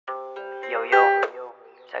Yo, yo,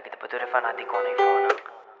 saya kita betul fan hati ko na phone.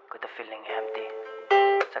 Got the feeling empty.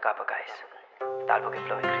 Saka pa guys, talbo ke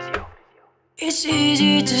flow Krissyo. It's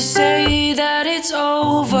easy to say that it's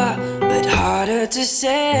over, but harder to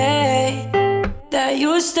say that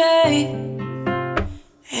you'll stay.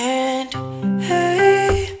 And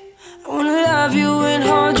hey, I wanna love you and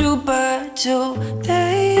hold you, but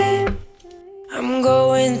today I'm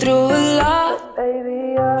going through a lot.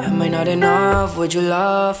 Am I not enough? Would you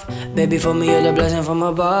love? Baby, for me you're the blessing from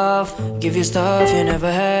above. Give you stuff you never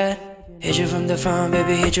had. Hit you from the front,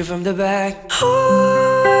 baby, hit you from the back.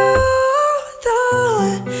 Hold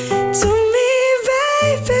on to me,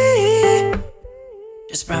 baby.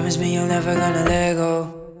 Just promise me you're never gonna let go.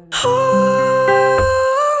 Hold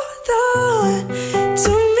on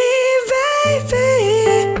to me,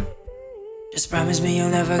 baby. Just promise me you're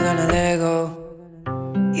never gonna let go.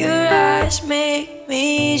 Your eyes make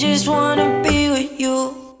me just wanna be with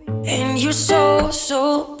you. And you're so,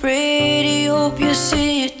 so pretty, hope you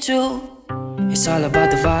see it too. It's all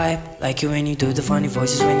about the vibe, like you when you do the funny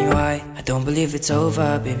voices when you high. I don't believe it's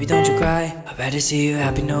over, baby, don't you cry. I'd rather see you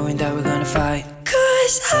happy knowing that we're gonna fight.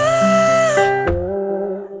 Cause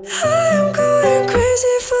I'm going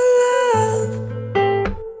crazy for love.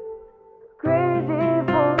 Crazy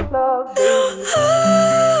for love. Now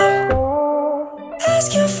I'm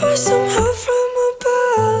asking for some help from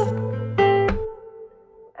above.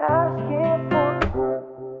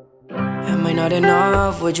 Am I not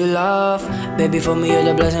enough? Would you love? Baby, for me you're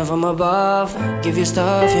the blessing from above. Give you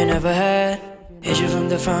stuff you never had. Hit you from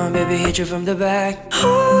the front, baby, hit you from the back.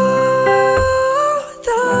 Hold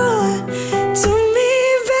on to me,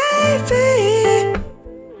 baby.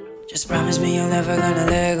 Just promise me you're never gonna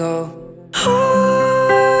let go.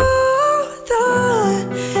 Hold on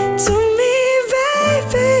to me,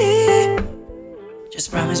 baby. Just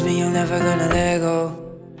promise me you're never gonna let go.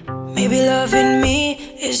 Maybe loving me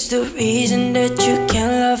is the reason that you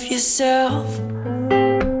can't love yourself.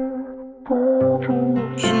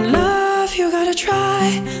 In love you gotta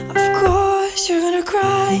try, of course you're gonna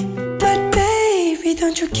cry, but baby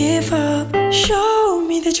don't you give up, show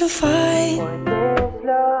me that you'll fight.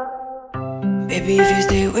 Baby, if you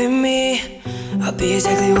stay with me, I'll be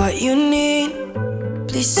exactly what you need.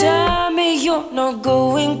 Please tell me you're not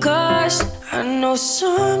going, cause I know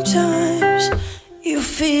sometimes you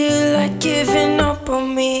feel like giving up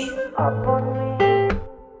on me.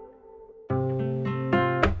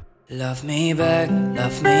 Love me back,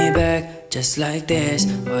 just like this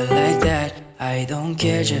or like that. I don't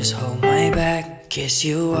care, just hold my back. Kiss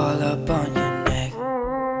you all up on your neck.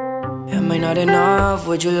 Am I not enough?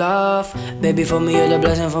 Would you love? Baby, for me you're the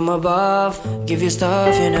blessing from above. Give you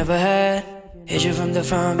stuff you never had. Hit you from the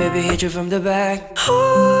front, baby, hit you from the back.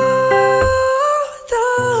 Hold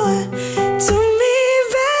on to me,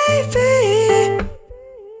 baby.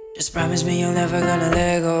 Just promise me you're never gonna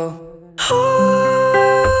let go. Hold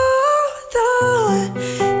on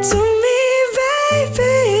to me,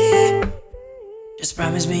 baby. Just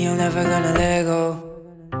promise me you're never gonna let go.